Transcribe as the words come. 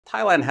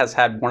Thailand has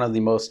had one of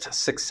the most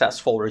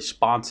successful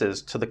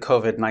responses to the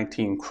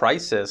COVID-19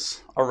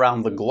 crisis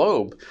around the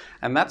globe.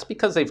 And that's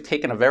because they've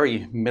taken a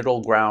very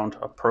middle ground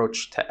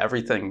approach to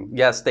everything.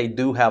 Yes, they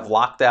do have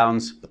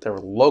lockdowns, but they're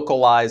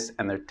localized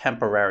and they're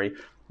temporary.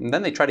 And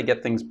then they try to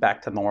get things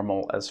back to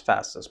normal as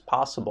fast as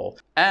possible.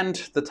 And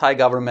the Thai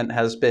government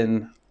has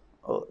been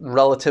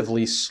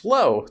relatively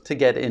slow to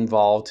get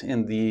involved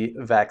in the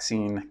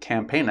vaccine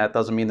campaign. That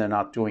doesn't mean they're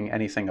not doing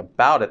anything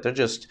about it. They're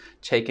just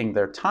taking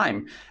their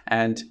time.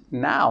 And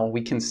now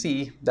we can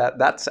see that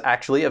that's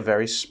actually a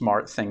very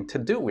smart thing to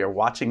do. We are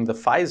watching the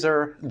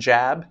Pfizer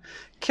jab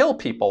kill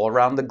people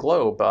around the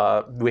globe.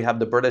 We have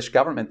the British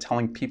government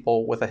telling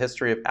people with a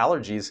history of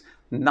allergies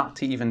not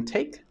to even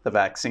take the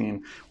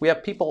vaccine. We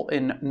have people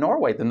in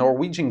Norway, the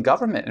Norwegian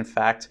government, in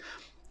fact,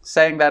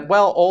 saying that,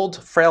 well,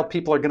 old, frail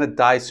people are going to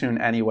die soon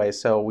anyway,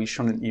 so we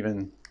shouldn't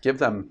even give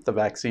them the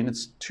vaccine.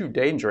 It's too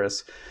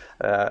dangerous.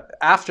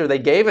 After they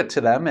gave it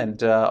to them,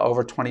 and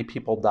over 20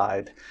 people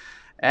died.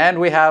 And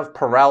we have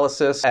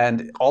paralysis,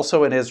 and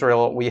also in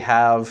Israel, we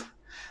have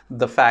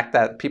the fact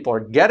that people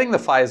are getting the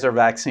Pfizer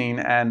vaccine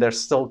and they're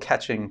still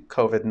catching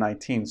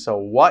COVID-19. So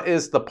what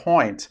is the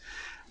point?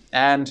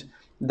 And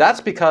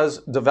that's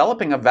because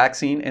developing a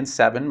vaccine in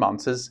 7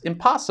 months is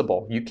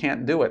impossible. You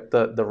can't do it.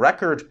 The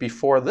record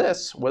before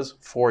this was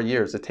 4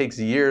 years. It takes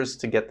years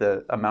to get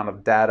the amount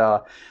of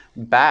data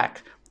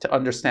back to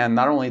understand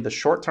not only the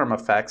short-term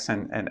effects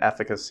and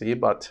efficacy,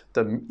 but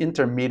the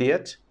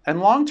intermediate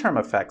and long-term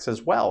effects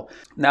as well.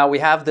 Now we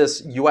have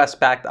this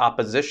US-backed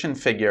opposition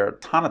figure,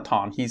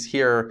 Thanathorn. He's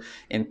here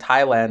in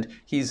Thailand.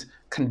 He's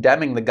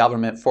condemning the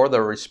government for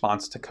their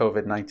response to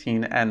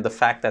COVID-19 and the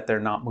fact that they're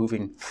not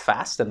moving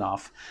fast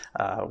enough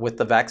with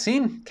the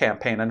vaccine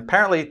campaign. And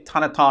apparently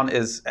Thanathorn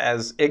is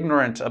as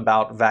ignorant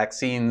about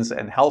vaccines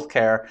and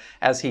healthcare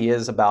as he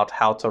is about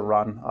how to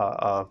run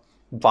a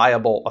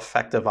viable,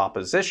 effective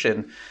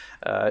opposition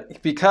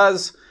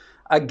because,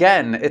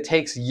 again, it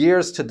takes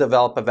years to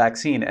develop a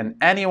vaccine, and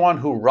anyone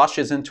who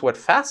rushes into it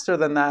faster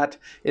than that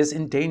is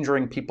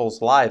endangering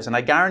people's lives. And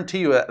I guarantee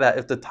you that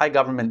if the Thai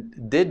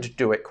government did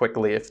do it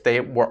quickly, if they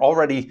were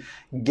already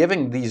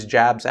giving these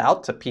jabs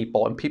out to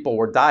people and people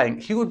were dying,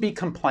 he would be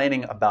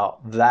complaining about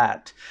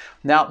that.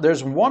 Now,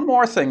 there's one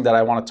more thing that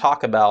I want to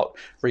talk about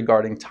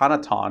regarding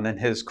Thanathorn and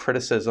his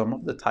criticism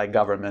of the Thai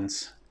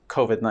government's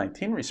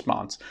COVID-19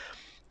 response.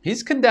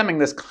 He's condemning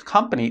this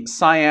company,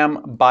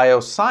 Siam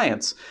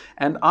Bioscience,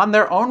 and on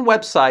their own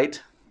website,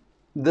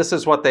 this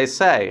is what they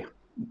say.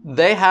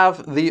 They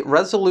have the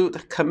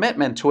resolute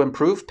commitment to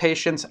improve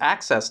patients'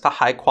 access to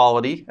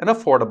high-quality and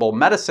affordable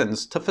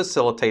medicines to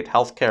facilitate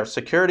healthcare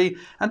security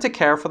and to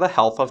care for the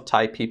health of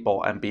Thai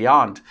people and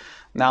beyond.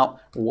 Now,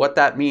 what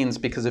that means,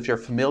 because if you're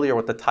familiar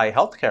with the Thai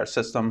healthcare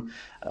system,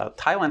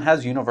 Thailand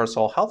has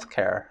universal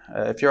healthcare.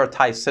 If you're a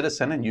Thai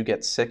citizen and you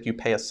get sick, you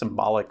pay a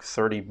symbolic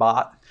 30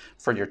 baht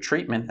for your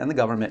treatment, and the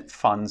government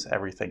funds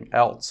everything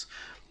else.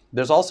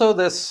 There's also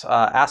this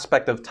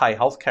aspect of Thai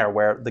healthcare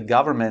where the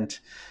government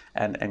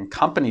and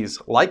companies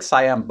like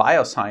Siam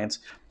Bioscience,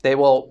 they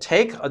will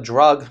take a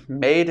drug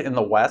made in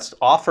the West,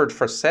 offered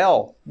for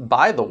sale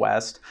by the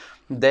West.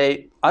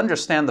 They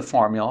understand the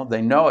formula,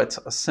 they know it's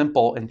a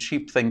simple and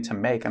cheap thing to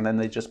make, and then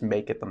they just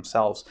make it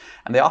themselves.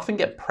 And they often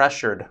get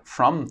pressured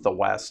from the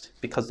West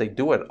because they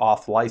do it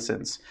off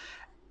license,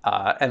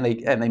 and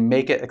they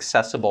make it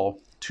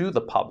accessible to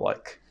the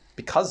public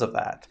because of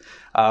that.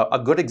 A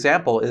good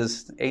example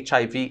is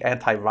HIV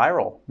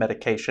antiviral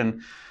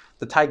medication.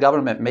 The Thai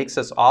government makes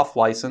this off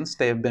license.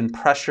 They have been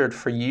pressured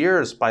for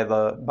years by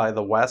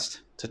the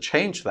West to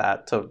change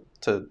that,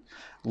 to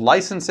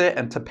license it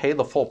and to pay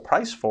the full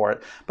price for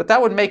it. But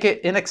that would make it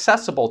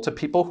inaccessible to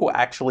people who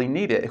actually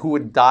need it, who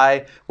would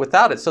die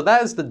without it. So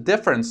that is the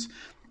difference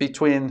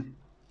between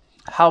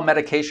how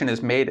medication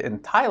is made in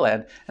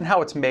Thailand and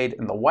how it's made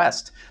in the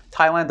West.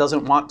 Thailand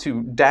doesn't want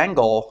to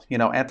dangle,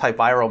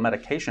 antiviral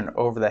medication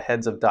over the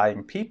heads of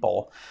dying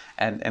people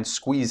and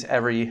squeeze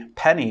every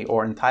penny,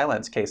 or in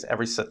Thailand's case,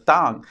 every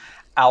satang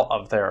out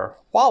of their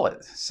wallet.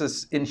 This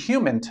is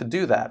inhuman to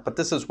do that, but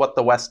this is what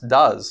the West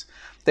does.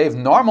 They've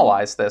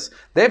normalized this.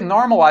 They've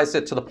normalized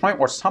it to the point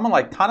where someone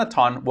like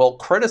Thanathorn will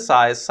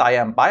criticize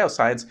Siam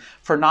Bioscience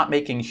for not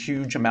making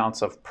huge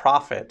amounts of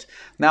profit.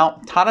 Now,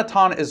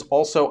 Thanathorn is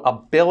also a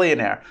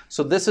billionaire.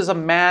 So this is a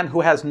man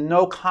who has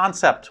no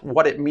concept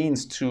what it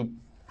means to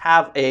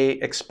have an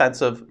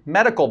expensive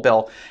medical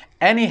bill.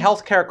 Any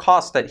healthcare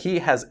cost that he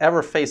has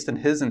ever faced in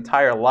his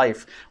entire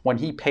life, when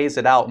he pays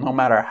it out, no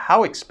matter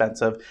how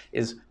expensive,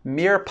 is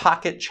mere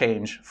pocket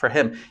change for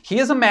him. He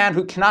is a man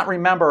who cannot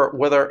remember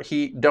whether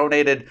he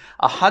donated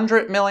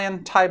 100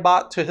 million Thai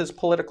baht to his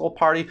political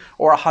party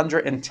or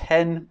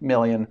 110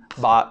 million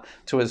baht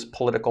to his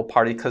political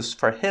party, because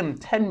for him,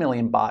 10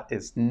 million baht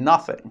is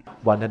nothing.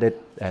 100,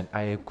 and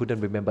I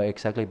couldn't remember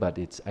exactly, but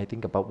it's, I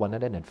think, about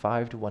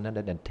 105 to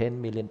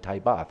 110 million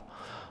Thai baht.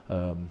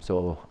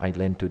 So I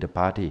lent to the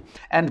party.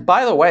 And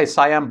by the way,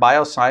 Siam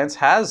Bioscience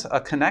has a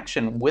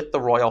connection with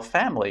the royal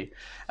family.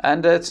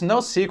 And it's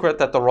no secret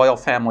that the royal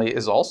family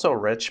is also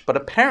rich, but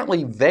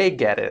apparently they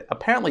get it.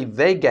 Apparently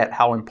they get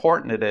how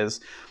important it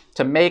is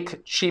to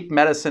make cheap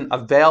medicine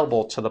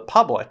available to the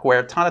public,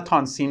 where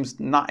Thanathorn seems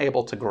not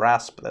able to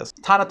grasp this.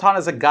 Thanathorn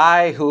is a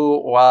guy who,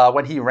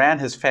 when he ran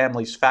his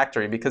family's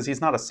factory, because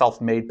he's not a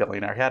self-made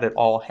billionaire, he had it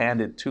all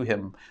handed to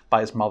him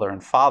by his mother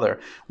and father.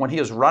 When he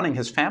was running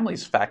his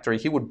family's factory,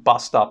 he would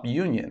bust up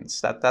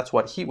unions. That's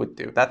what he would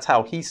do. That's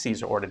how he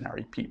sees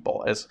ordinary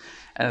people, as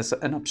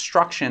an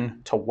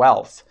obstruction to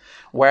wealth.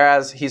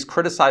 Whereas he's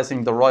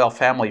criticizing the royal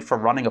family for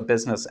running a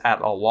business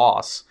at a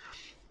loss,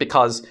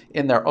 because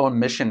in their own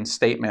mission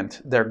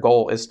statement, their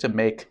goal is to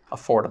make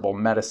affordable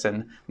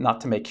medicine,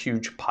 not to make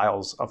huge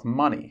piles of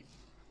money.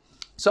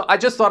 So I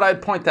just thought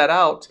I'd point that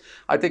out.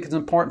 I think it's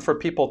important for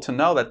people to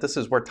know that this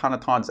is where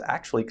Thanathorn's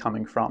actually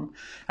coming from,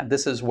 and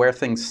this is where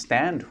things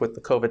stand with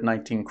the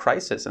COVID-19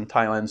 crisis and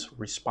Thailand's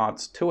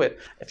response to it.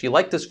 If you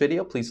like this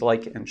video, please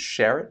like and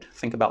share it.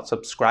 Think about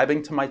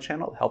subscribing to my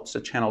channel. It helps the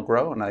channel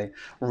grow, and I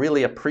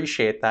really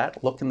appreciate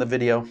that. Look in the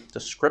video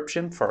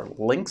description for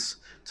links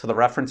to the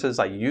references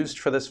I used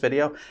for this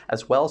video,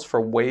 as well as for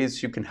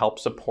ways you can help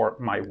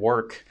support my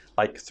work,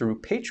 like through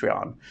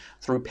Patreon.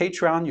 Through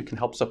Patreon, you can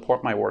help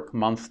support my work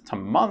month to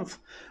month,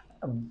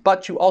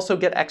 but you also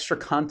get extra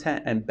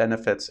content and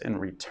benefits in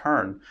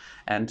return.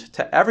 And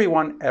to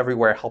everyone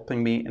everywhere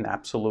helping me in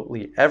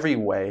absolutely every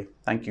way,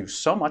 thank you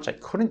so much. I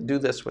couldn't do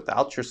this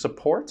without your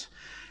support.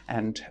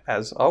 And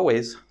as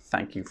always,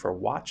 thank you for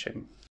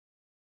watching.